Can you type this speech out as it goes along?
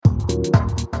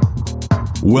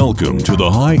Welcome to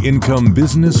the High Income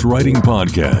Business Writing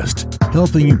Podcast,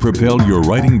 helping you propel your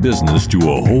writing business to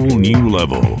a whole new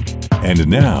level. And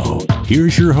now,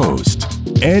 here's your host,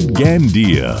 Ed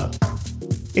Gandia.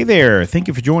 Hey there, thank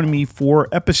you for joining me for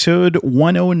episode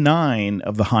 109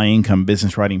 of the High Income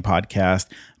Business Writing Podcast.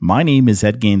 My name is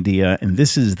Ed Gandia, and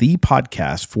this is the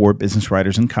podcast for business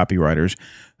writers and copywriters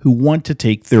who want to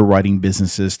take their writing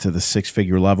businesses to the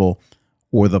six-figure level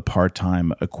or the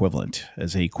part-time equivalent.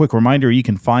 As a quick reminder, you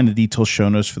can find the detailed show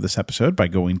notes for this episode by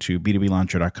going to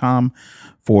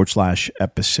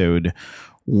b2blauncher.com/episode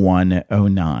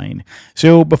 109.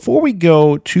 So before we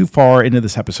go too far into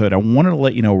this episode, I wanted to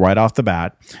let you know right off the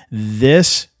bat,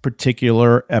 this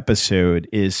particular episode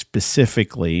is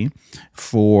specifically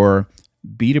for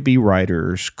B2B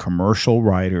writers, commercial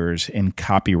writers, and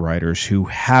copywriters who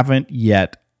haven't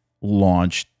yet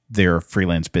launched their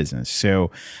freelance business.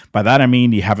 So by that, I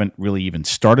mean, you haven't really even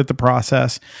started the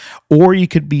process, or you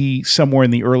could be somewhere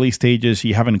in the early stages.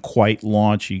 You haven't quite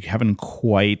launched. You haven't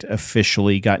quite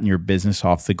officially gotten your business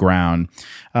off the ground.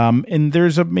 And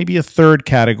there's maybe a third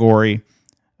category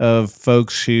of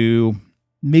folks who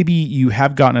maybe you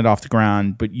have gotten it off the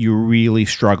ground, but you're really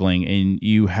struggling and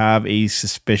you have a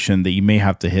suspicion that you may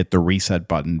have to hit the reset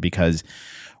button because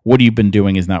what you've been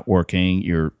doing is not working.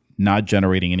 You're not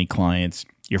generating any clients.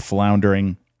 You're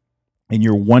floundering, and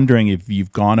you're wondering if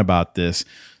you've gone about this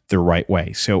the right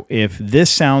way. So if this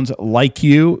sounds like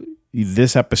you,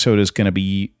 this episode is going to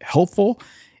be helpful.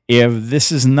 If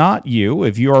this is not you,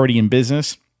 if you're already in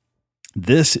business,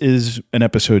 this is an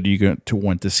episode you're going to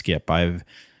want to skip. I've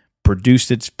produced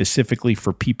it specifically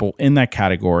for people in that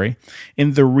category.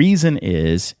 And the reason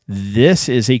is this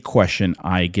is a question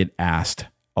I get asked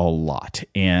a lot.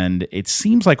 And it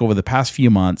seems like over the past few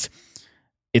months,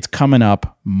 it's coming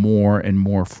up more and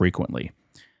more frequently.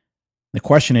 The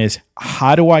question is,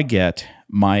 how do I get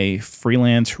my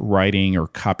freelance writing or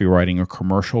copywriting or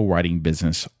commercial writing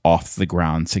business off the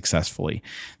ground successfully?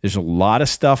 There's a lot of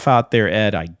stuff out there,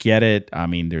 Ed. I get it. I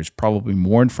mean, there's probably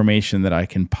more information that I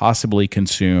can possibly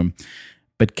consume,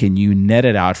 but can you net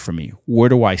it out for me? Where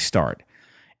do I start?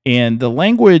 And the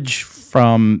language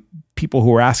from people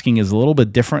who are asking is a little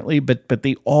bit differently, but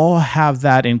they all have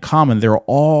that in common. They're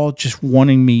all just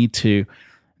wanting me to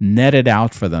net it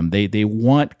out for them. They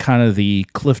want kind of the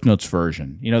Cliff Notes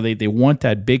version. You know, they want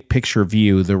that big picture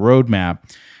view, the roadmap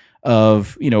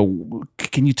of, you know,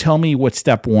 can you tell me what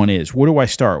step one is? Where do I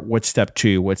start? What's step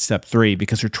two? What's step three?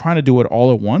 Because they're trying to do it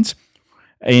all at once.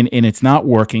 And it's not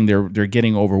working. They're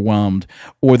getting overwhelmed,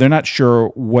 or they're not sure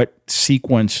what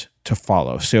sequence to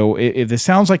follow. So if this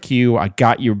sounds like you, I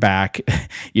got your back.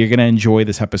 You're going to enjoy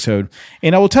this episode.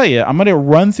 And I will tell you, I'm going to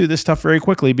run through this stuff very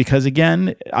quickly because,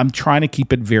 again, I'm trying to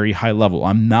keep it very high level.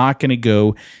 I'm not going to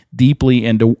go deeply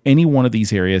into any one of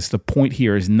these areas. The point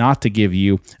here is not to give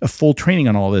you a full training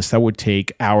on all this. That would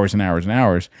take hours and hours and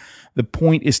hours. The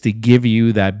point is to give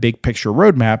you that big picture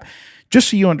roadmap just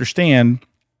so you understand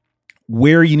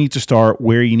where you need to start,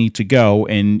 where you need to go,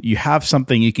 and you have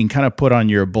something you can kind of put on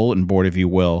your bulletin board, if you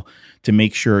will, to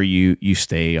make sure you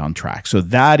stay on track. So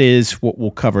that is what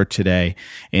we'll cover today.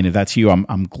 And if that's you,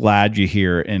 I'm glad you're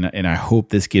here, and I hope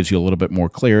this gives you a little bit more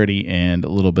clarity and a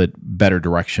little bit better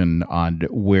direction on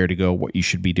where to go, what you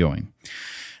should be doing.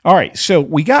 All right, so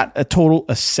we got a total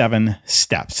of 7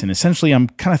 steps, and essentially I'm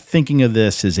kind of thinking of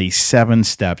this as a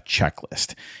 7-step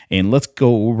checklist. And let's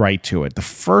go right to it. The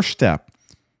first step,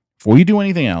 before you do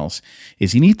anything else,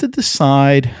 is you need to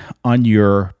decide on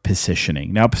your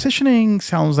positioning. Now, positioning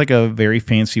sounds like a very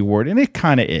fancy word, and it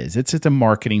kind of is. It's a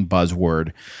marketing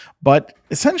buzzword. But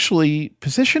essentially,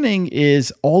 positioning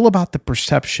is all about the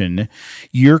perception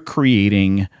you're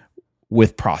creating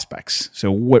with prospects.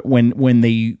 So when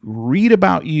they read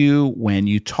about you, when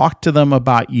you talk to them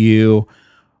about you,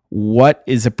 what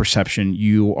is a perception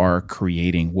you are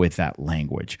creating with that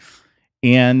language?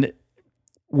 And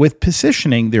with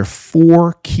positioning, there are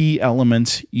 4 key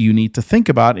elements you need to think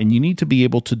about, and you need to be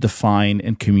able to define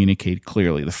and communicate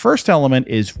clearly. The first element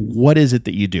is, what is it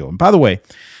that you do? And by the way,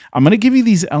 I'm going to give you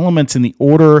these elements in the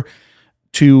order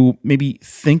to maybe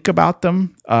think about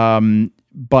them,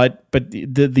 but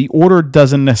the order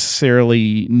doesn't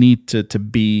necessarily need to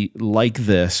be like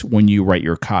this when you write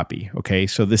your copy, okay?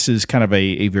 So this is kind of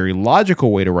a very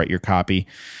logical way to write your copy,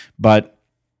 but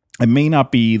it may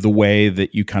not be the way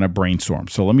that you kind of brainstorm.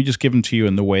 So let me just give them to you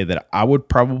in the way that I would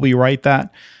probably write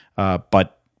that,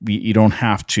 but you don't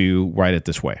have to write it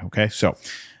this way, okay? So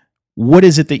what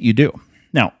is it that you do?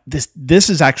 Now, this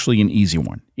is actually an easy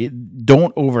one.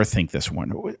 Don't overthink this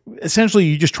one. Essentially,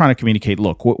 you're just trying to communicate,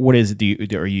 look, what is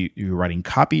it? Are you writing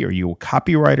copy? Are you a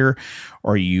copywriter?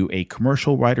 Are you a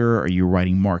commercial writer? Are you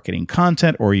writing marketing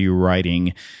content? Or are you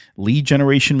writing lead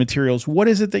generation materials? What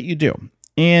is it that you do?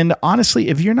 And honestly,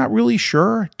 if you're not really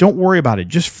sure, don't worry about it.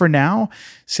 Just for now,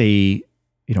 say,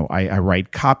 I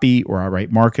write copy or I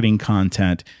write marketing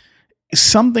content.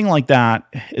 Something like that,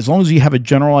 as long as you have a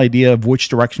general idea of which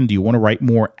direction, do you want to write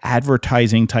more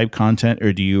advertising type content,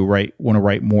 or do you want to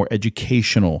write more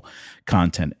educational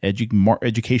content,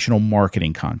 educational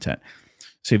marketing content?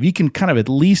 So if you can kind of at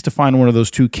least define one of those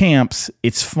two camps,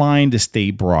 it's fine to stay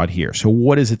broad here. So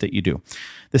what is it that you do?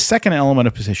 The second element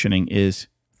of positioning is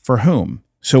for whom.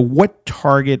 So what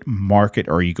target market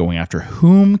are you going after?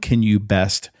 Whom can you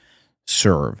best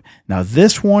serve? Now,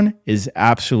 this one is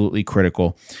absolutely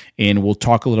critical, and we'll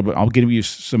talk a little bit. I'll give you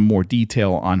some more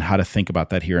detail on how to think about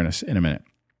that here in a minute.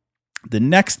 The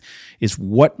next is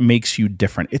what makes you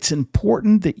different. It's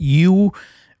important that you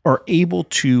are able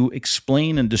to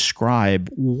explain and describe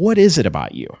what is it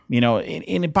about you.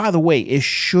 And by the way, it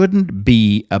shouldn't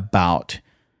be about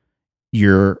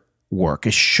your work.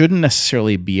 It shouldn't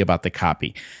necessarily be about the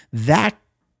copy. That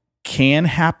can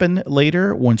happen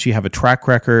later once you have a track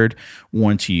record,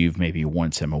 once you've maybe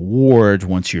won some awards,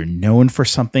 once you're known for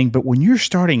something. But when you're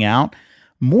starting out,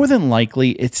 more than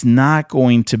likely, it's not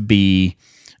going to be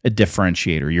a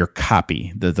differentiator, your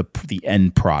copy, the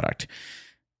end product.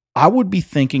 I would be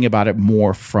thinking about it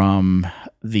more from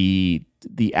the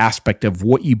aspect of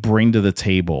what you bring to the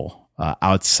table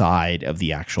outside of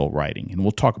the actual writing. And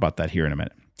we'll talk about that here in a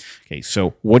minute. Okay,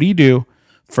 so what do you do?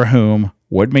 For whom?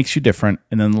 What makes you different?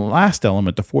 And then the last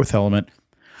element, the fourth element,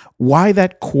 why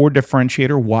that core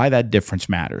differentiator, why that difference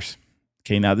matters.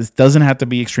 Okay, now this doesn't have to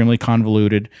be extremely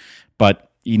convoluted,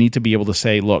 but you need to be able to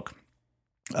say, look,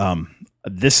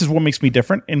 this is what makes me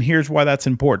different, and here's why that's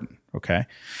important. Okay,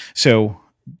 so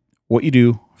what you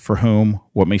do, for whom,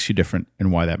 what makes you different,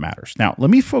 and why that matters. Now, let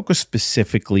me focus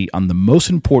specifically on the most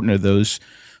important of those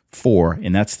four,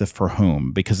 and that's the for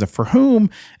whom, because the for whom,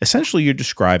 essentially you're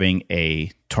describing a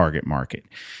target market.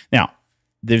 Now,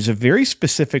 there's a very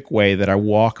specific way that I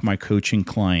walk my coaching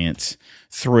clients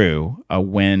through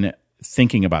when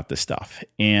thinking about this stuff,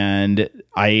 and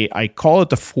I call it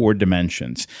the 4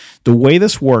 dimensions. The way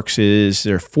this works is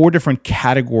there are 4 different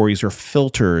categories or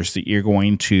filters that you're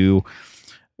going to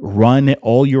run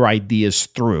all your ideas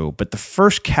through, but the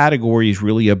first category is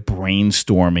really a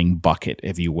brainstorming bucket,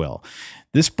 if you will.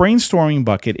 This brainstorming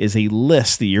bucket is a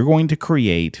list that you're going to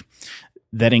create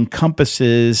that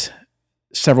encompasses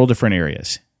several different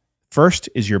areas. First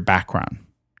is your background,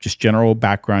 just general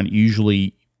background,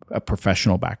 usually a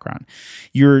professional background.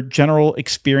 Your general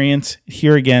experience,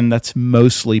 here again, that's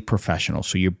mostly professional.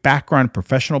 So your background,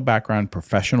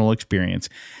 professional experience,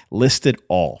 listed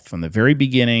all from the very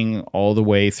beginning all the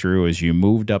way through as you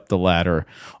moved up the ladder,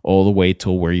 all the way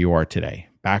till where you are today.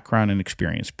 Background and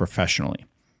experience professionally.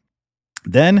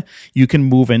 Then you can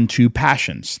move into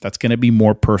passions. That's going to be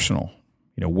more personal.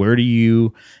 Where do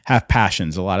you have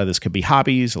passions? A lot of this could be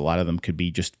hobbies. A lot of them could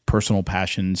be just personal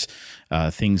passions,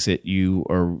 things that you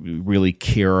really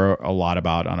care a lot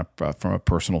about from a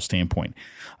personal standpoint.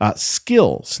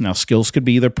 Skills. Now, skills could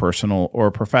be either personal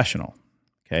or professional.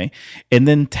 Okay, and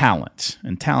then talents.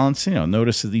 And talents,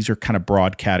 notice that these are kind of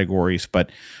broad categories,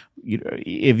 but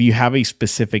if you have a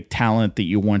specific talent that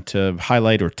you want to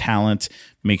highlight or talent,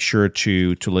 make sure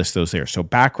to list those there. So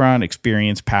background,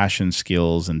 experience, passion,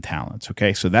 skills, and talents.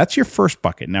 Okay, so that's your first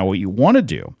bucket. Now, what you want to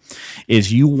do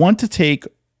is you want to take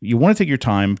your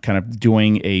time kind of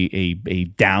doing a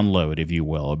download, if you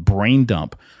will, a brain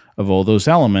dump of all those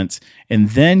elements, and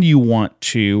then you want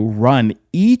to run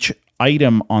each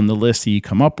item on the list that you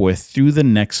come up with through the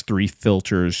next 3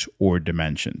 filters or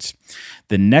dimensions.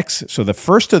 So the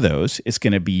first of those is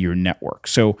going to be your network.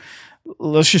 So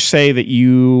let's just say that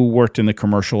you worked in the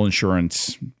commercial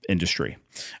insurance industry.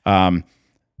 Then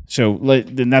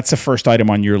that's the first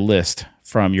item on your list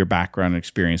from your background,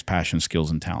 experience, passion, skills,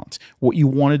 and talents. What you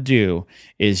want to do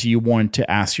is you want to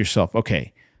ask yourself,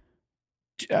 okay,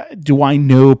 do I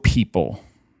know people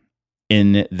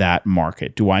in that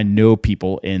market? Do I know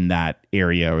people in that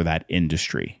area or that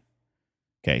industry?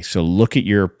 Okay, so look at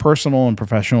your personal and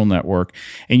professional network,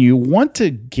 and you want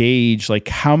to gauge like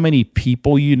how many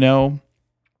people you know,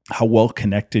 how well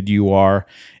connected you are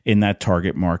in that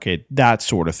target market, that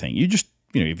sort of thing. You just,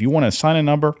 if you want to assign a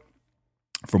number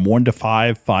from 1 to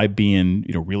 5, 5 being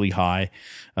really high,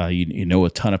 you know a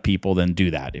ton of people, then do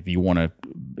that. If you want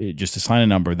to just assign a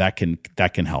number, that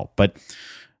can help. But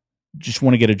just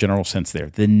want to get a general sense there.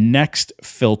 The next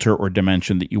filter or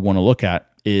dimension that you want to look at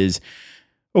is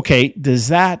Okay, does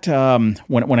that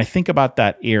when I think about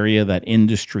that area, that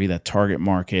industry, that target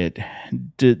market,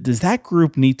 does that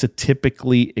group need to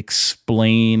typically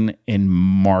explain and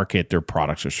market their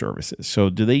products or services? So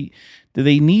do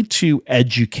they need to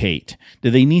educate?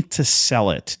 Do they need to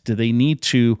sell it? Do they need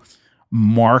to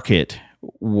market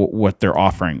what they're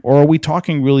offering? Or are we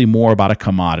talking really more about a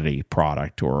commodity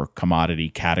product or commodity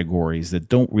categories that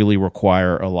don't really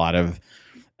require a lot of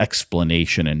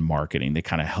explanation and marketing? They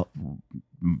kind of help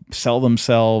sell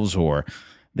themselves or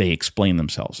they explain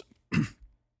themselves.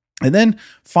 And then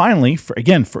finally, for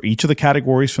each of the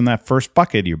categories from that first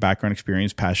bucket, your background,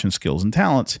 experience, passion, skills, and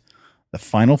talents, the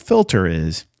final filter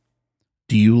is,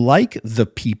 do you like the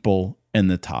people and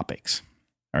the topics?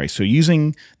 All right, so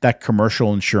using that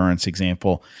commercial insurance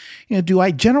example, do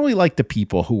I generally like the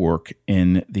people who work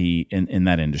in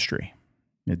that industry?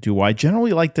 Do I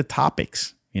generally like the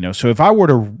topics? So if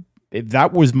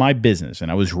that was my business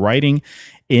and I was writing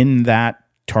in that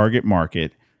target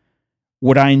market,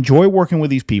 would I enjoy working with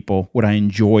these people? Would I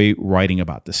enjoy writing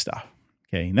about this stuff?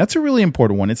 Okay, and that's a really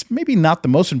important one. It's maybe not the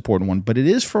most important one, but it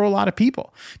is for a lot of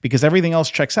people because everything else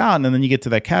checks out. And then you get to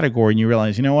that category and you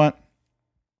realize, you know what?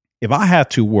 If I had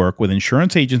to work with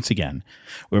insurance agents again,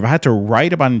 or if I had to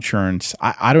write about insurance,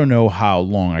 I don't know how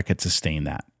long I could sustain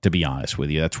that, to be honest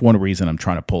with you. That's one reason I'm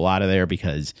trying to pull out of there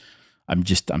because I'm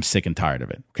sick and tired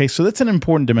of it. Okay, so that's an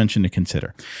important dimension to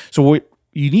consider. So what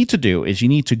you need to do is you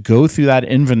need to go through that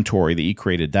inventory that you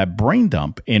created, that brain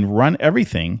dump, and run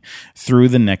everything through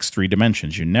the next three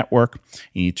dimensions. Your network,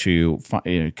 you need to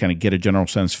kind of get a general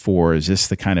sense for, is this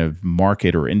the kind of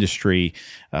market or industry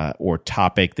or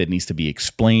topic that needs to be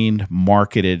explained,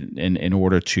 marketed in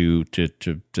order to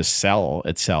sell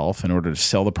itself, in order to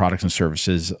sell the products and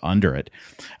services under it.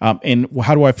 And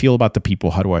how do I feel about the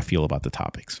people? How do I feel about the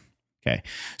topics? Okay,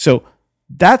 so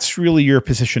that's really your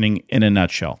positioning in a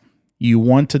nutshell. You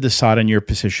want to decide on your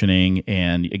positioning,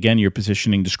 and again, your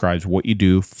positioning describes what you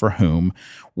do for whom,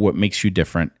 what makes you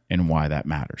different, and why that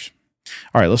matters.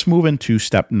 All right, let's move into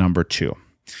step number 2.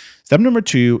 Step number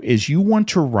 2 is you want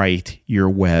to write your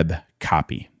web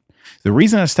copy. The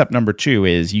reason that's step number 2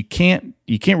 is you can't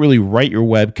really write your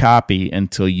web copy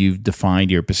until you've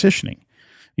defined your positioning.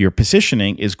 Your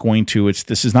positioning is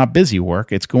this is not busy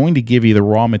work. It's going to give you the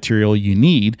raw material you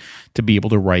need to be able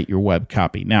to write your web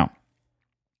copy. Now,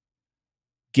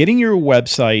 getting your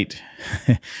website,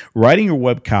 writing your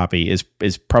web copy is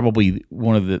probably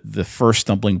one of the first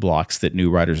stumbling blocks that new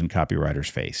writers and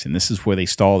copywriters face. And this is where they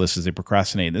stall. This is they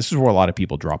procrastinate. And this is where a lot of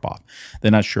people drop off.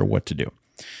 They're not sure what to do.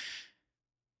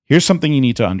 Here's something you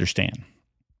need to understand.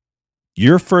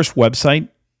 Your first website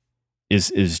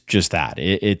is just that.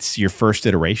 It's your first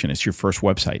iteration. It's your first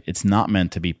website. It's not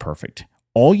meant to be perfect.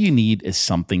 All you need is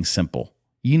something simple.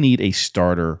 You need a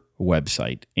starter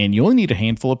website, and you only need a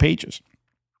handful of pages.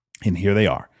 And here they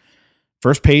are.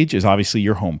 First page is obviously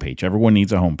your homepage. Everyone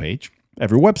needs a homepage.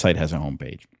 Every website has a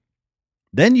homepage.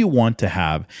 Then you want to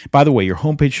have, by the way, your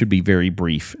homepage should be very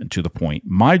brief and to the point.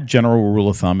 My general rule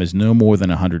of thumb is no more than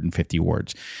 150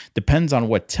 words. Depends on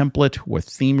what template, what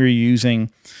theme you're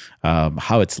using,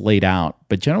 how it's laid out.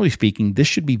 But generally speaking, this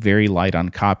should be very light on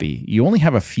copy. You only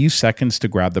have a few seconds to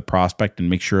grab the prospect and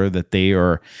make sure that they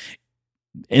are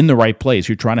in the right place.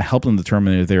 You're trying to help them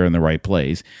determine if they're in the right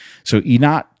place. So you're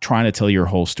not trying to tell your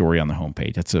whole story on the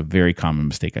homepage. That's a very common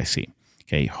mistake I see.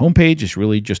 Okay, homepage is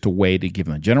really just a way to give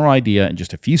them a general idea in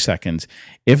just a few seconds.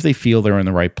 If they feel they're in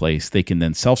the right place, they can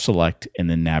then self-select and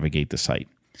then navigate the site.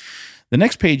 The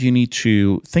next page you need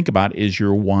to think about is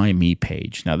your Why Me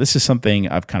page. Now, this is something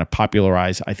I've kind of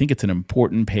popularized. I think it's an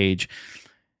important page.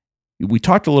 We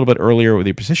talked a little bit earlier with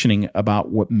your positioning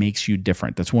about what makes you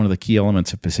different. That's one of the key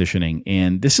elements of positioning.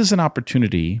 And this is an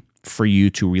opportunity for you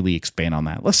to really expand on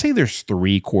that. Let's say there's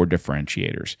 3 core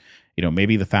differentiators.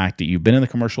 Maybe the fact that you've been in the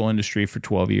commercial industry for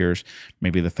 12 years,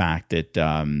 maybe the fact that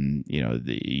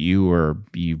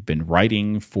you've been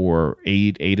writing for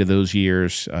eight of those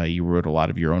years. You wrote a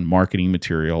lot of your own marketing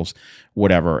materials,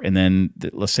 whatever. And then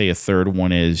let's say a third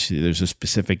one is there's a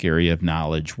specific area of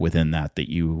knowledge within that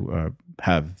you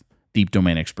have deep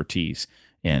domain expertise.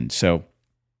 And so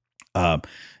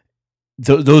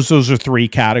those are 3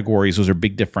 categories. Those are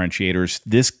big differentiators.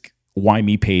 This Why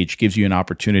Me page gives you an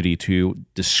opportunity to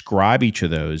describe each of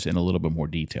those in a little bit more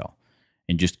detail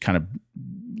and just kind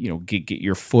of get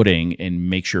your footing and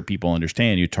make sure people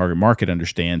understand, your target market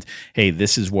understands, hey,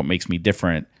 this is what makes me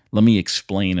different. Let me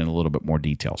explain in a little bit more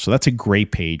detail. So that's a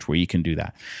great page where you can do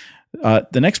that.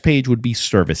 The next page would be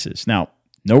services. Now,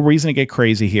 no reason to get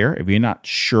crazy here. If you're not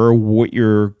sure what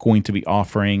you're going to be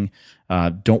offering,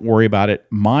 don't worry about it.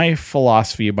 My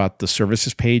philosophy about the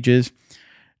services page is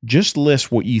just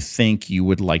list what you think you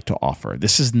would like to offer.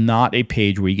 This is not a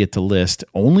page where you get to list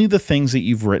only the things that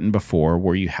you've written before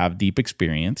where you have deep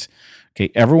experience.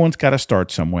 Okay, everyone's got to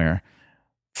start somewhere.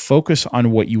 Focus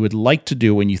on what you would like to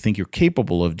do and you think you're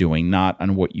capable of doing, not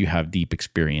on what you have deep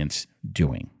experience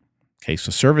doing. Okay,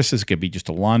 so services could be just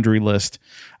a laundry list.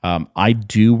 I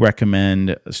do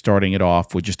recommend starting it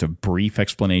off with just a brief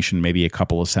explanation, maybe a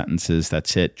couple of sentences.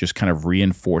 That's it, just kind of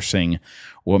reinforcing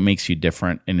what makes you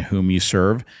different and whom you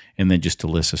serve, and then just a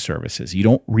list of services. You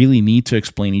don't really need to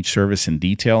explain each service in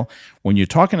detail. When you're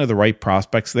talking to the right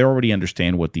prospects, they already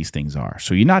understand what these things are.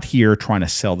 So you're not here trying to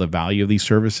sell the value of these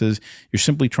services. You're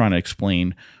simply trying to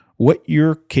explain what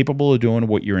you're capable of doing,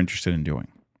 what you're interested in doing.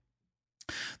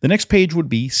 The next page would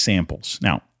be samples.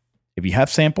 Now, if you have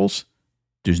samples,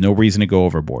 there's no reason to go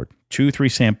overboard.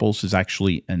 2-3 samples is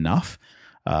actually enough.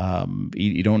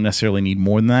 You don't necessarily need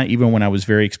more than that. Even when I was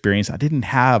very experienced, I didn't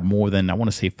have more than, I want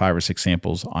to say, 5 or 6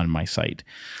 samples on my site.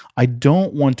 I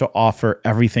don't want to offer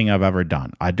everything I've ever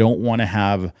done. I don't want to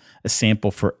have a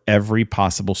sample for every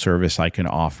possible service I can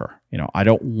offer. I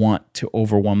don't want to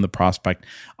overwhelm the prospect.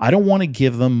 I don't want to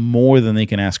give them more than they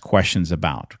can ask questions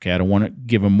about. Okay, I don't want to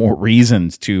give them more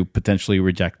reasons to potentially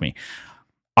reject me.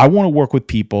 I want to work with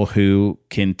people who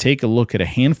can take a look at a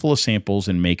handful of samples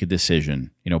and make a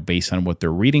decision, based on what they're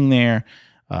reading there,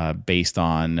 based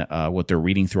on what they're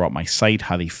reading throughout my site,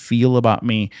 how they feel about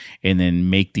me, and then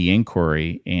make the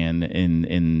inquiry.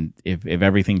 And if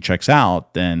everything checks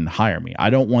out, then hire me. I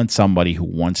don't want somebody who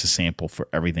wants a sample for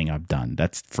everything I've done.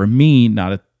 That's, for me,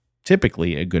 not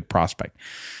typically a good prospect.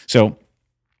 So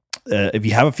if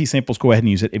you have a few samples, go ahead and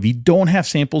use it. If you don't have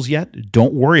samples yet,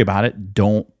 don't worry about it.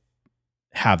 Don't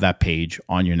have that page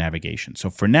on your navigation. So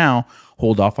for now,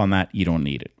 hold off on that. You don't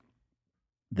need it.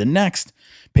 The next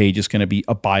page is going to be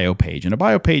a bio page. And a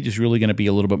bio page is really going to be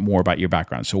a little bit more about your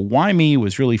background. So Why Me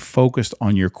was really focused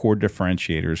on your core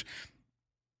differentiators.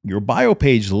 Your bio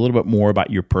page is a little bit more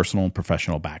about your personal and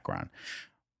professional background.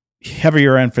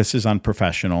 Heavier emphasis on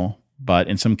professional, but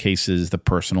in some cases, the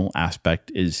personal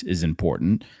aspect is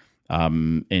important.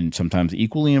 And sometimes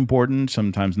equally important,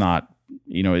 sometimes not.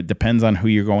 It depends on who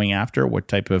you're going after, what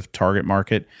type of target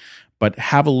market, but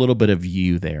have a little bit of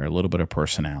you there, a little bit of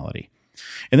personality.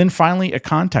 And then finally, a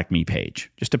contact me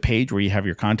page, just a page where you have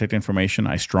your contact information.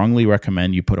 I strongly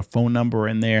recommend you put a phone number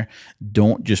in there.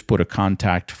 Don't just put a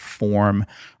contact form.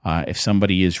 If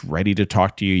somebody is ready to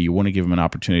talk to you, you want to give them an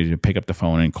opportunity to pick up the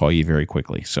phone and call you very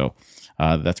quickly. So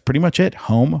that's pretty much it.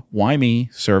 Home, Why Me,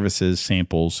 services,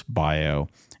 samples, bio,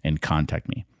 and contact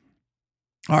me.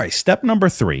 All right, step number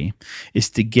 3 is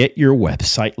to get your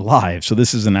website live. So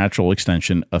this is a natural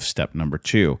extension of step number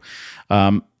 2.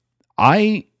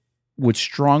 I would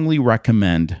strongly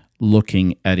recommend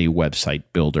looking at a website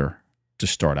builder to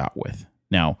start out with.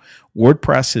 Now,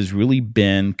 WordPress has really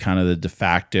been kind of the de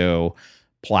facto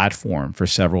platform for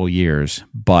several years,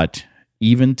 but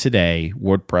even today,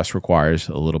 WordPress requires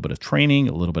a little bit of training,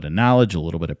 a little bit of knowledge, a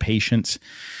little bit of patience.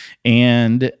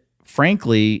 And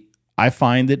frankly, I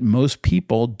find that most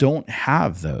people don't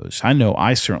have those. I know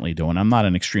I certainly don't. I'm not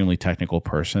an extremely technical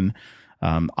person.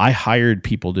 I hired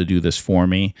people to do this for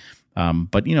me,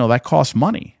 but that costs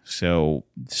money. So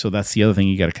that's the other thing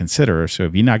you got to consider. So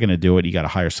if you're not going to do it, you got to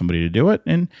hire somebody to do it.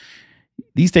 And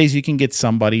these days, you can get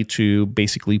somebody to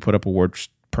basically put up a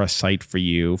WordPress site for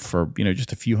you for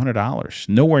just a few $100s,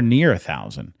 nowhere near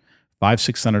 $1,000,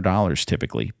 $500-$600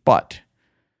 typically. But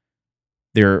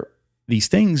these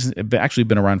things have actually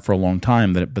been around for a long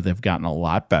time, but they've gotten a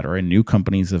lot better, and new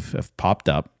companies have popped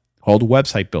up called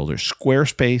website builders.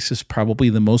 Squarespace is probably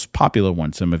the most popular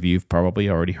one. Some of you have probably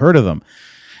already heard of them.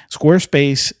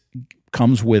 Squarespace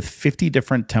comes with 50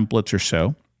 different templates or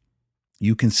so.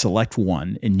 You can select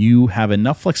one, and you have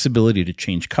enough flexibility to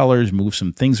change colors, move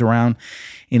some things around,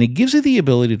 and it gives you the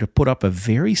ability to put up a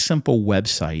very simple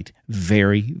website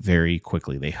very, very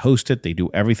quickly. They host it. They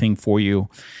do everything for you.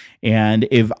 And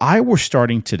if I were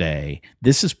starting today,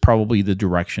 this is probably the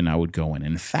direction I would go in.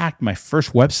 In fact, my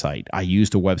first website, I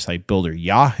used a website builder.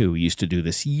 Yahoo used to do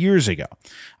this years ago.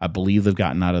 I believe they've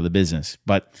gotten out of the business.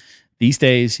 But these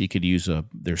days, you could use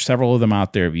there's several of them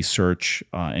out there. If you search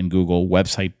in Google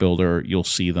website builder, you'll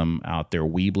see them out there.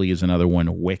 Weebly is another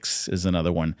one. Wix is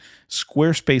another one.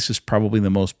 Squarespace is probably the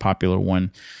most popular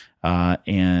one.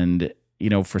 And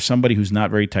for somebody who's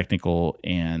not very technical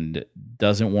and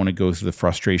doesn't want to go through the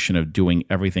frustration of doing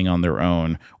everything on their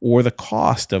own, or the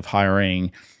cost of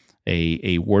hiring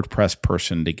a WordPress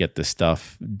person to get this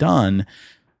stuff done,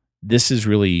 this is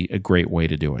really a great way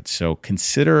to do it. So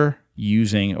consider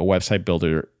using a website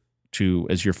builder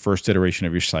as your first iteration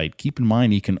of your site, keep in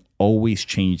mind you can always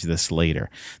change this later.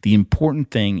 The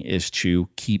important thing is to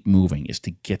keep moving, is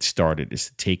to get started, is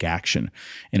to take action.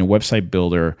 And a website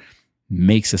builder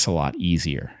makes this a lot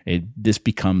easier. This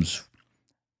becomes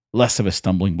less of a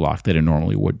stumbling block than it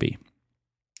normally would be.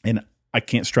 And I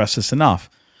can't stress this enough.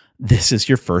 This is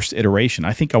your first iteration.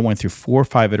 I think I went through 4 or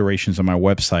 5 iterations on my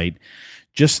website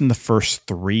just in the first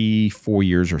 3-4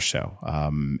 years or so.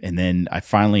 And then I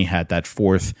finally had that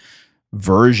 4th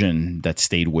version that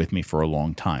stayed with me for a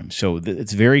long time. So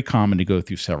it's very common to go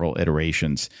through several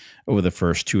iterations over the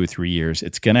first 2 or 3 years.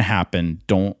 It's going to happen.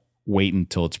 Don't wait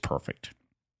until it's perfect.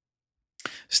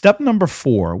 Step number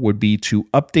 4 would be to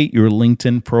update your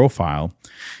LinkedIn profile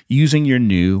using your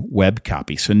new web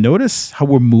copy. So notice how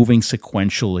we're moving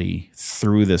sequentially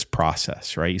through this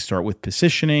process, right? You start with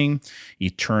positioning, you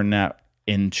turn that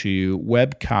into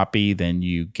web copy, then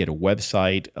you get a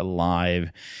website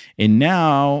alive. And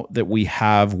now that we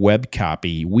have web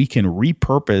copy, we can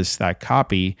repurpose that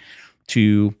copy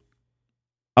to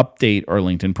update our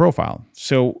LinkedIn profile.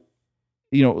 So,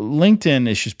 LinkedIn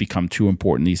has just become too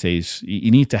important these days.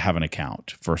 You need to have an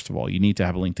account, first of all. You need to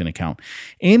have a LinkedIn account.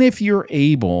 And if you're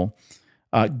able,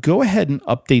 go ahead and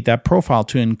update that profile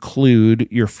to include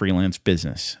your freelance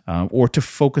business or to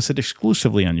focus it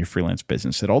exclusively on your freelance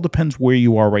business. It all depends where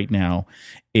you are right now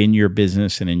in your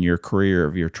business and in your career.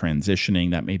 If you're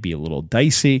transitioning, that may be a little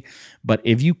dicey. But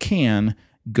if you can,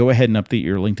 go ahead and update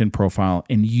your LinkedIn profile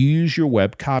and use your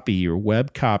web copy. Your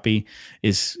web copy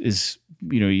is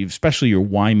especially your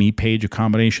Why Me page, a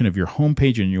combination of your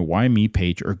homepage and your Why Me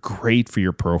page are great for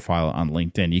your profile on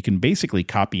LinkedIn. You can basically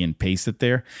copy and paste it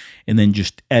there and then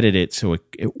just edit it so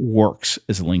it works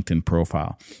as a LinkedIn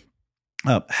profile.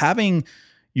 Having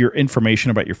your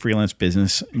information about your freelance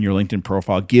business and your LinkedIn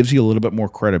profile gives you a little bit more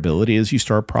credibility as you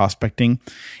start prospecting,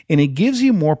 and it gives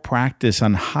you more practice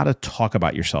on how to talk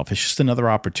about yourself. It's just another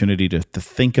opportunity to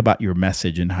think about your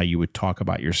message and how you would talk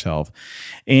about yourself.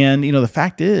 And, the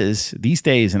fact is, these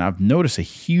days, and I've noticed a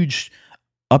huge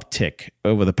uptick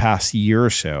over the past year or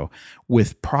so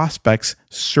with prospects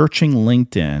searching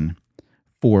LinkedIn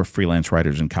for freelance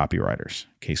writers and copywriters.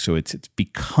 Okay, so it's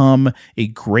become a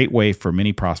great way for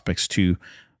many prospects to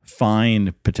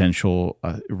find potential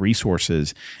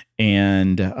resources,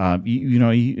 and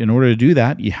in order to do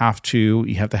that, you have to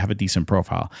have a decent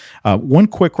profile. One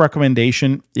quick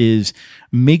recommendation is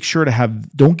make sure to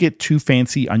don't get too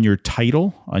fancy on your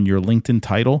title, on your LinkedIn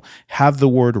title. Have the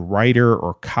word writer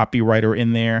or copywriter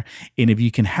in there, and if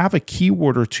you can have a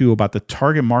keyword or two about the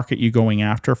target market you're going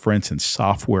after, for instance,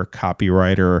 software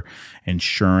copywriter,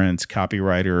 insurance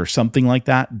copywriter, or something like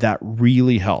that, that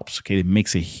really helps. Okay, it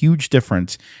makes a huge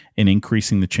difference in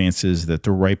increasing the chances that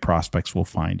the right prospects will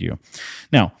find you.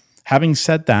 Now, having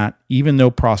said that, even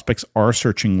though prospects are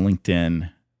searching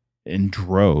LinkedIn in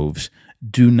droves,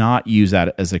 do not use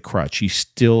that as a crutch. You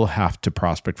still have to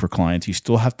prospect for clients. You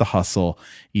still have to hustle.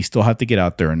 You still have to get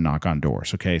out there and knock on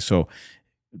doors. Okay, so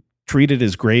treat it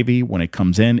as gravy when it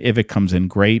comes in. If it comes in,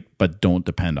 great, but don't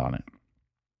depend on it.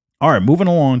 All right, moving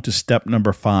along to step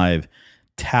number 5,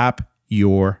 tap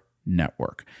your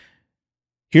network.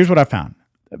 Here's what I found.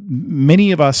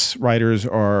 Many of us writers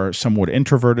are somewhat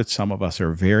introverted. Some of us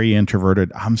are very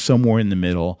introverted. I'm somewhere in the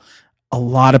middle. A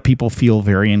lot of people feel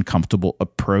very uncomfortable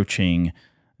approaching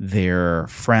their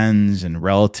friends and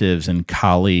relatives and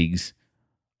colleagues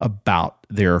about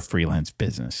their freelance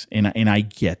business. And I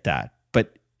get that.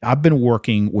 But I've been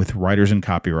working with writers and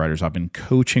copywriters. I've been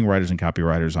coaching writers and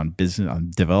copywriters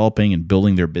on developing and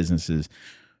building their businesses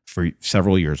for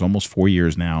several years, almost 4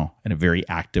 years now, in a very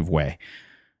active way.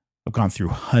 I've gone through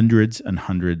hundreds and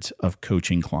hundreds of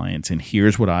coaching clients, and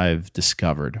here's what I've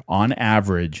discovered. On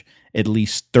average, at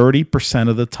least 30%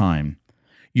 of the time,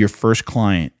 your first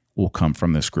client will come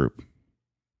from this group.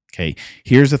 Okay,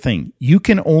 here's the thing. You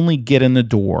can only get in the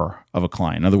door of a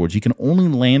client. In other words, you can only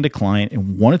land a client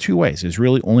in one of 2 ways. There's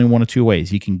really only one of 2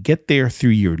 ways. You can get there through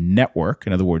your network.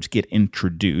 In other words, get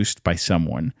introduced by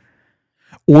someone.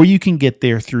 Or you can get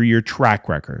there through your track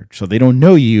record. So they don't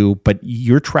know you, but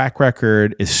your track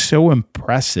record is so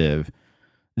impressive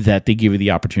that they give you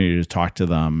the opportunity to talk to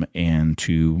them and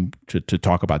to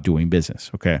talk about doing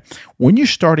business. Okay. When you're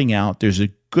starting out, there's a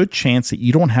good chance that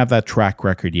you don't have that track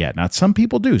record yet. Now, some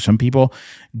people do. Some people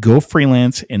go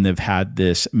freelance and they've had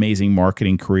this amazing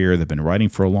marketing career. They've been writing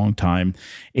for a long time,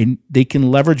 and they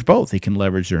can leverage both. They can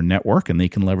leverage their network and they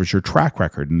can leverage their track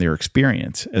record and their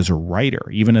experience as a writer,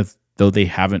 even though they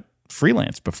haven't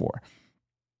freelanced before.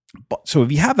 So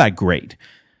if you have that, great.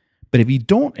 But if you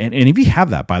don't, and if you have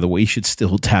that, by the way, you should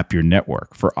still tap your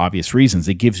network for obvious reasons.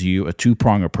 It gives you a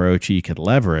two-prong approach you can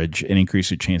leverage and increase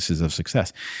your chances of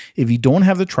success. If you don't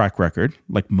have the track record,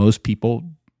 like most people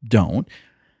don't,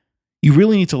 you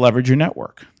really need to leverage your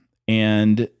network.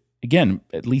 And again,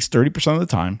 at least 30% of the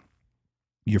time,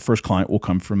 your first client will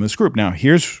come from this group. Now,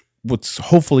 here's what's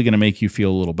hopefully going to make you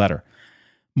feel a little better.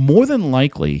 More than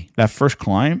likely, that first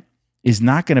client is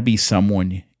not going to be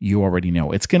someone you already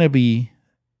know. It's going to be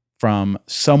from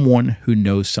someone who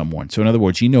knows someone. So in other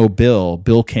words, you know Bill.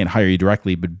 Bill can't hire you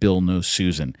directly, but Bill knows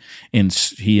Susan. And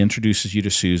he introduces you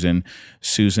to Susan.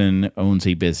 Susan owns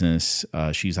a business.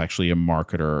 She's actually a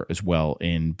marketer as well,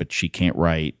 but she can't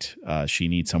write. She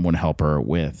needs someone to help her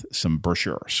with some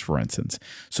brochures, for instance.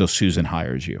 So Susan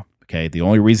hires you. Okay. The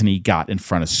only reason he got in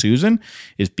front of Susan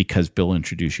is because Bill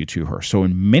introduced you to her. So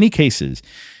in many cases,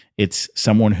 it's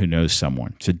someone who knows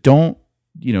someone. So don't,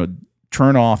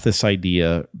 turn off this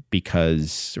idea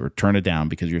or turn it down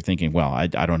because you're thinking, well, I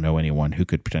don't know anyone who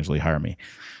could potentially hire me.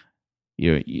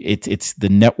 It's the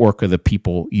network of the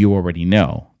people you already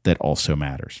know that also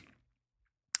matters.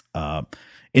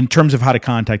 In terms of how to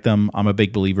contact them, I'm a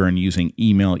big believer in using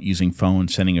email, using phone,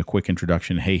 sending a quick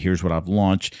introduction. Hey, here's what I've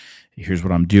launched. Here's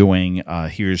what I'm doing.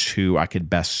 Here's who I could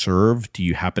best serve. Do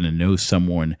you happen to know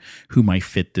someone who might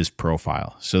fit this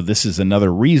profile? So this is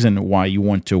another reason why you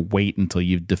want to wait until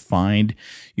you've defined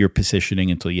your positioning,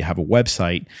 until you have a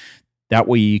website. That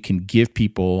way you can give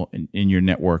people in your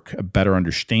network a better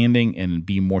understanding and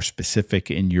be more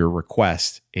specific in your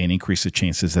request and increase the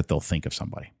chances that they'll think of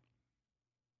somebody.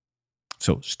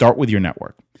 So start with your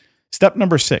network. Step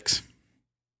number 6.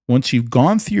 Once you've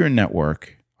gone through your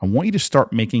network, I want you to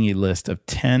start making a list of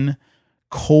 10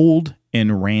 cold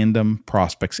and random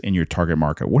prospects in your target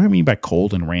market. What do I mean by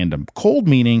cold and random? Cold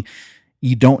meaning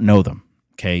you don't know them,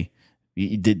 okay?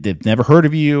 They've never heard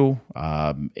of you,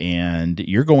 and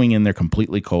you're going in there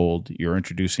completely cold. You're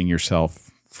introducing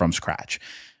yourself from scratch.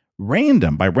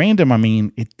 Random, by random, I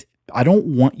mean, I don't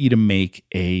want you to make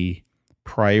a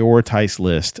prioritized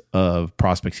list of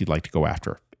prospects you'd like to go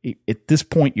after. At this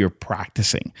point, you're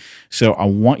practicing. So I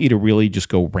want you to really just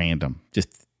go random.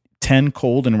 Just 10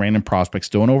 cold and random prospects.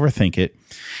 Don't overthink it.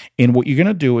 And what you're going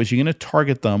to do is you're going to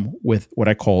target them with what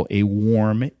I call a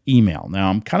warm email.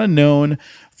 Now, I'm kind of known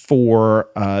for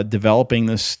developing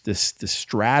this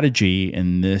strategy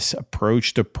and this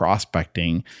approach to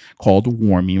prospecting called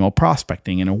warm email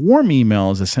prospecting. And a warm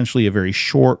email is essentially a very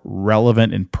short,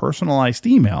 relevant, and personalized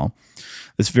email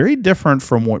that's very different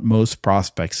from what most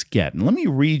prospects get. And let me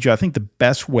read you, I think the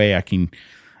best way I can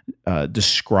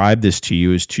describe this to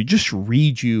you is to just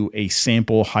read you a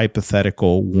sample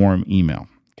hypothetical warm email.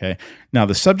 Okay. Now,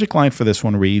 the subject line for this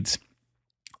one reads,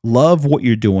 "Love what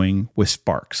you're doing with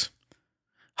Sparks.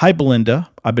 Hi,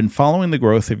 Belinda. I've been following the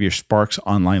growth of your Sparks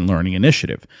online learning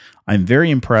initiative. I'm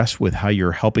very impressed with how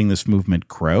you're helping this movement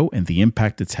grow and the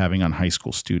impact it's having on high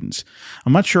school students.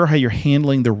 I'm not sure how you're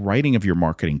handling the writing of your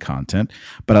marketing content,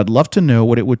 but I'd love to know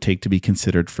what it would take to be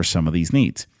considered for some of these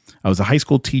needs. I was a high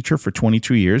school teacher for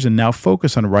 22 years and now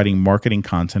focus on writing marketing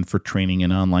content for training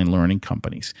and online learning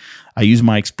companies. I use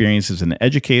my experience as an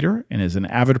educator and as an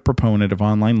avid proponent of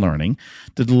online learning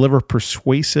to deliver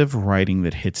persuasive writing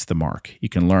that hits the mark. You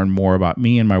can learn more about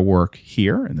me and my work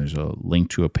here, and there's a link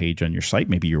to a page on your site,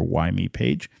 maybe your Why Me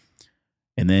page.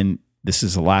 And then this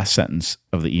is the last sentence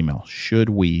of the email. Should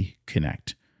we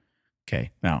connect?" Okay,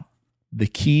 now the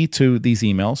key to these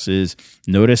emails is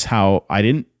notice how I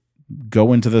didn't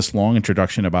go into this long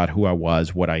introduction about who I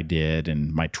was, what I did,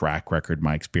 and my track record,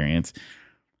 my experience.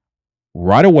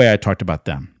 Right away, I talked about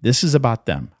them. This is about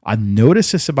them. I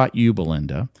noticed this about you,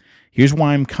 Belinda. Here's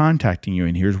why I'm contacting you,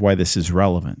 and here's why this is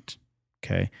relevant.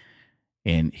 Okay.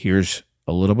 And here's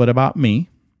a little bit about me,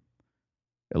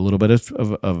 a little bit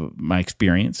of my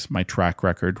experience, my track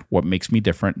record, what makes me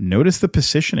different. Notice the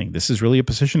positioning. This is really a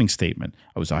positioning statement.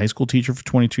 I was a high school teacher for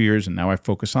 22 years, and now I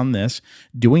focus on this,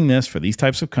 doing this for these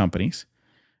types of companies.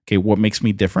 Okay, what makes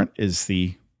me different is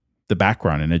the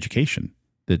background and education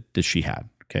that she had.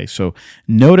 Okay, so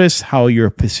notice how your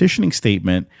positioning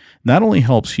statement not only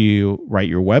helps you write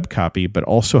your web copy, but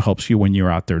also helps you when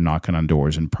you're out there knocking on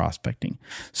doors and prospecting.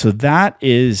 So that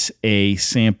is a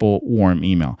sample warm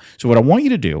email. So what I want you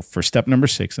to do for step number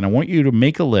 6, and I want you to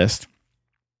make a list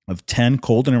of 10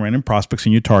 cold and random prospects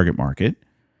in your target market,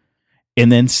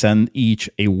 and then send each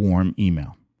a warm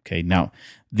email. Okay, now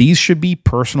these should be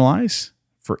personalized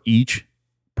for each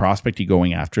prospect you're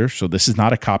going after. So this is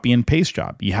not a copy and paste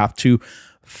job. You have to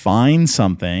find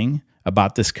something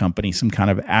about this company, some kind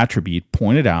of attribute,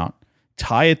 point it out,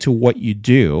 tie it to what you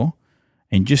do,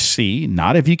 and just see,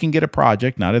 not if you can get a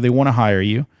project, not if they want to hire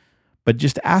you, but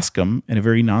just ask them in a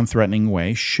very non-threatening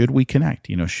way, should we connect?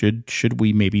 Should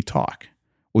we maybe talk?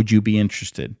 Would you be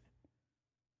interested?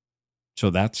 So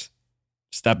that's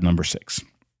step number 6.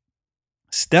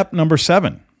 Step number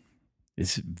 7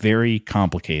 is very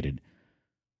complicated.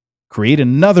 Create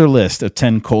another list of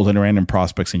 10 cold and random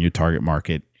prospects in your target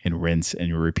market and rinse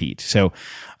and repeat. So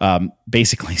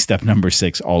basically step number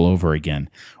 6 all over again.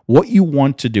 What you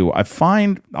want to do,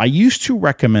 I used to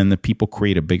recommend that people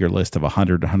create a bigger list of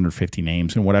 100 to 150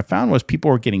 names. And what I found was people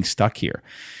were getting stuck here.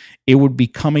 It would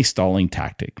become a stalling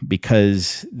tactic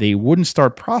because they wouldn't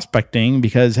start prospecting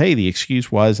because, hey, the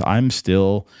excuse was, I'm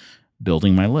still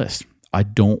building my list. I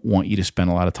don't want you to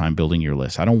spend a lot of time building your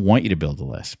list. I don't want you to build a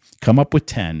list. Come up with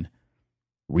 10,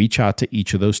 reach out to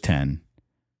each of those 10,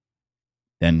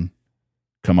 then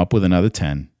come up with another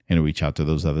 10 and reach out to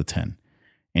those other 10.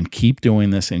 And keep doing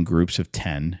this in groups of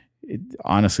 10.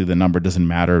 Honestly, the number doesn't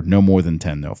matter. No more than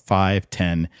 10, though. 5,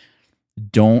 10.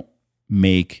 Don't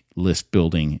make list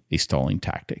building a stalling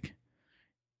tactic.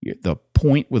 The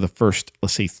point with the first,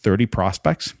 let's say 30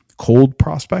 prospects, cold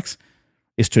prospects,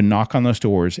 is to knock on those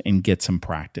doors and get some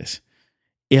practice.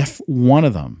 If one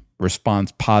of them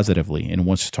responds positively and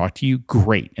wants to talk to you,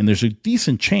 great. And there's a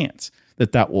decent chance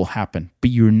that will happen.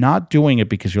 But you're not doing it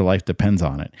because your life depends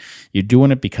on it. You're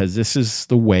doing it because this is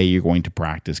the way you're going to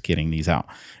practice getting these out.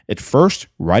 At first,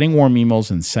 writing warm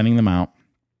emails and sending them out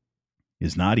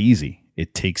is not easy.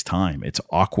 It takes time. It's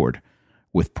awkward.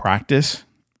 With practice,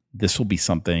 this will be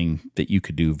something that you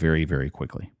could do very, very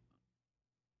quickly.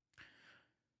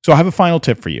 So I have a final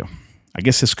tip for you. I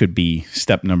guess this could be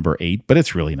step number 8, but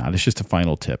it's really not. It's just a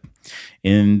final tip.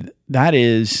 And that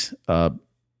is,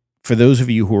 for those of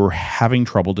you who are having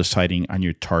trouble deciding on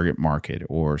your target market,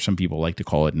 or some people like to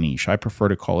call it niche, I prefer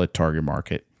to call it target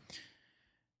market.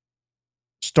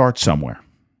 Start somewhere.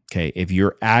 Okay. If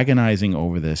you're agonizing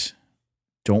over this,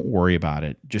 don't worry about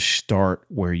it. Just start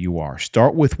where you are.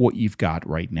 Start with what you've got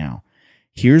right now.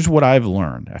 Here's what I've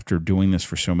learned after doing this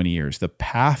for so many years. The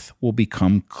path will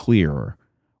become clearer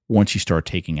once you start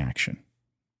taking action.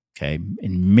 Okay.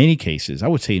 In many cases, I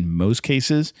would say in most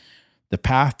cases, the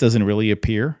path doesn't really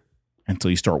appear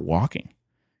until you start walking.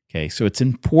 Okay. So it's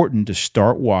important to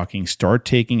start walking, start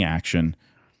taking action,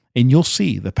 and you'll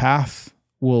see the path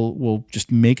will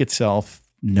just make itself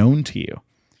known to you.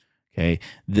 Okay.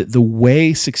 The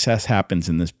way success happens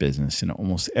in this business in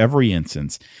almost every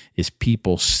instance is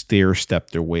people stair-step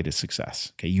their way to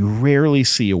success. Okay. You rarely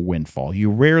see a windfall. You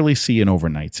rarely see an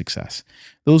overnight success.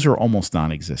 Those are almost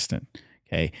non-existent.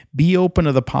 Okay. Be open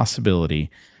to the possibility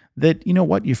that, you know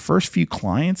what, your first few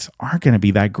clients aren't going to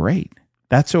be that great.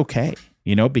 That's okay.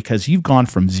 Because you've gone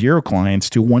from 0 clients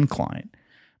to 1 client.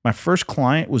 My first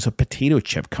client was a potato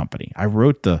chip company. I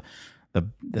wrote the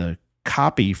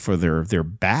copy for their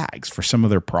bags for some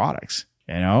of their products.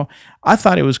 I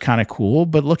thought it was kind of cool,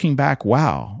 but looking back,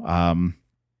 wow,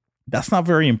 that's not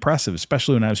very impressive,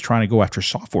 especially when I was trying to go after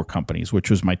software companies, which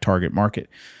was my target market.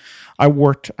 I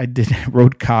wrote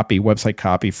copy, website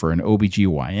copy for an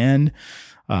OBGYN.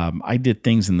 I did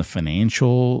things in the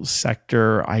financial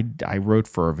sector. I wrote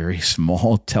for a very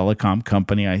small telecom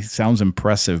company. It sounds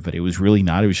impressive, but it was really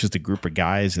not. It was just a group of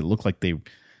guys. It looked like they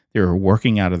were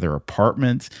working out of their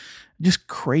apartments. Just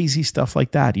crazy stuff like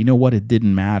that. You know what? It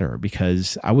didn't matter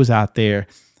because I was out there,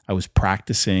 I was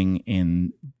practicing,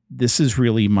 and this is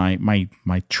really my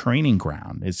training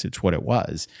ground. It's what it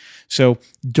was. So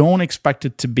don't expect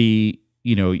it to be,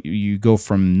 you go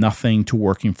from nothing to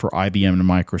working for IBM and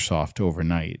Microsoft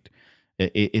overnight.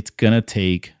 It's going to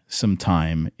take some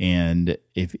time. And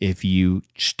if you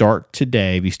start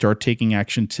today, if you start taking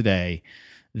action today,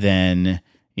 then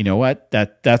you know what?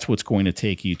 That's what's going to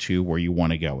take you to where you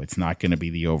want to go. It's not going to be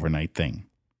the overnight thing.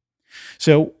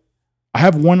 So I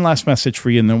have one last message for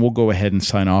you, and then we'll go ahead and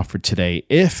sign off for today.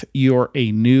 If you're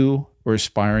a new or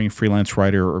aspiring freelance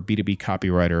writer or B2B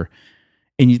copywriter,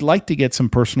 and you'd like to get some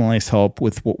personalized help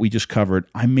with what we just covered,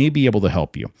 I may be able to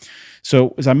help you.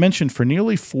 So as I mentioned, for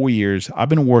nearly 4 years, I've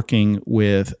been working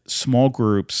with small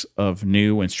groups of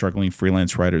new and struggling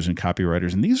freelance writers and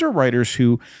copywriters. And these are writers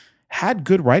who had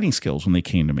good writing skills when they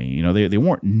came to me. They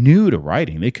weren't new to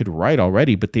writing. They could write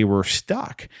already, but they were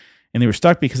stuck. And they were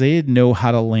stuck because they didn't know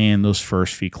how to land those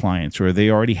first few clients, or they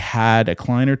already had a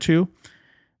client or two.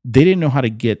 They didn't know how to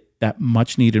get that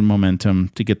much needed momentum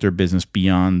to get their business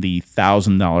beyond the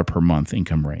 $1,000 per month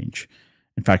income range.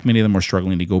 In fact, many of them were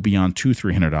struggling to go beyond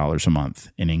 $200-$300 a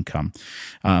month in income,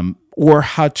 or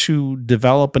how to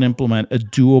develop and implement a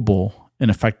doable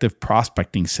and effective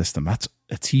prospecting system.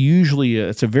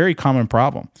 It's a very common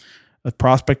problem. A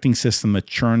prospecting system that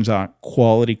churns out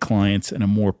quality clients in a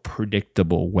more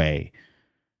predictable way.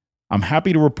 I'm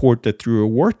happy to report that through our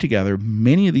work together,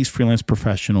 many of these freelance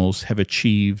professionals have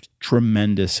achieved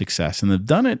tremendous success, and they've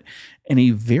done it in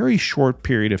a very short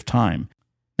period of time.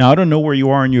 Now, I don't know where you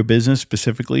are in your business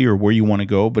specifically or where you want to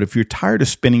go, but if you're tired of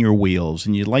spinning your wheels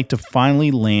and you'd like to finally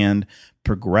land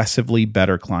progressively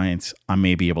better clients, I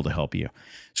may be able to help you.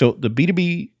 So the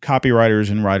B2B copywriters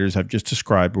and writers I've just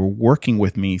described were working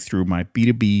with me through my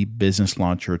B2B Business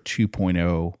Launcher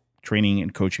 2.0 training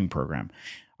and coaching program.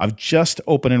 I've just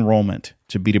opened enrollment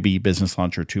to B2B Business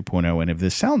Launcher 2.0. And if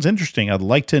this sounds interesting, I'd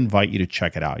like to invite you to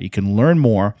check it out. You can learn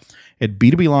more at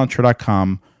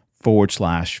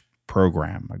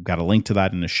b2blauncher.com/program. I've got a link to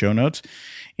that in the show notes.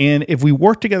 And if we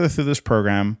work together through this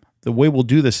program, the way we'll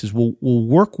do this is we'll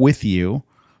work with you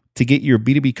to get your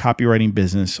B2B copywriting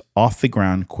business off the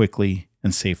ground quickly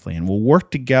and safely. And we'll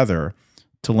work together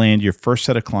to land your first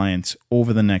set of clients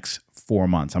over the next 4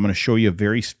 months. I'm going to show you a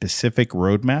very specific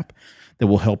roadmap that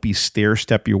will help you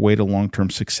stair-step your way to long-term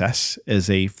success as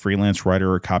a freelance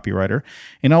writer or copywriter.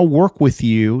 And I'll work with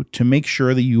you to make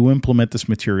sure that you implement this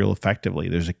material effectively.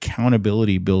 There's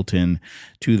accountability built in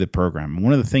to the program.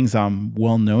 One of the things I'm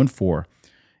well known for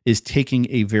is taking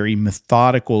a very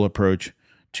methodical approach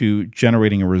to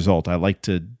generating a result. I like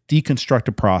to deconstruct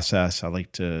a process. I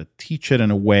like to teach it in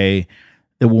a way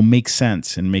that will make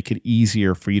sense and make it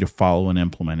easier for you to follow and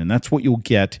implement. And that's what you'll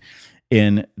get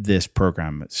in this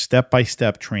program.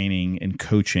 Step-by-step training and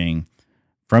coaching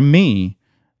from me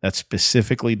that's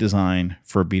specifically designed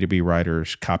for B2B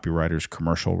writers, copywriters,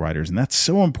 commercial writers. And that's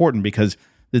so important because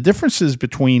the differences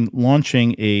between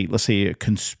launching a, let's say, a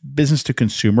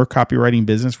business-to-consumer copywriting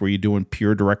business where you're doing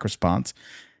pure direct response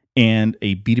and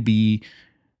a B2B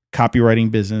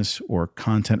copywriting business or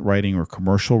content writing or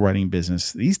commercial writing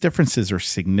business, these differences are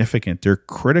significant. They're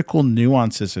critical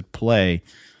nuances at play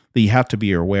that you have to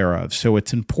be aware of. So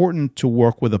it's important to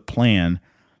work with a plan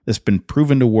that's been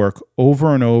proven to work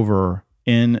over and over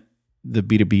in the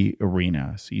B2B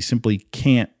arena. So you simply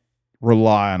can't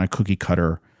rely on a cookie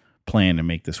cutter plan to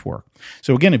make this work.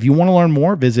 So again, if you want to learn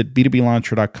more, visit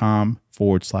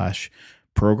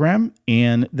b2blauncher.com/program.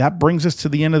 And that brings us to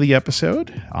the end of the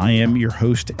episode. I am your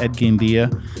host, Ed Gandia.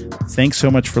 Thanks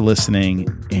so much for listening,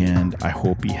 and I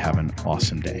hope you have an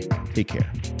awesome day. Take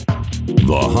care.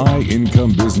 The High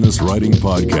Income Business Writing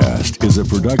Podcast is a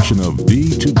production of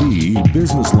B2B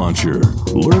Business Launcher.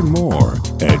 Learn more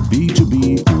at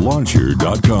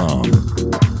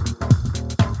b2blauncher.com.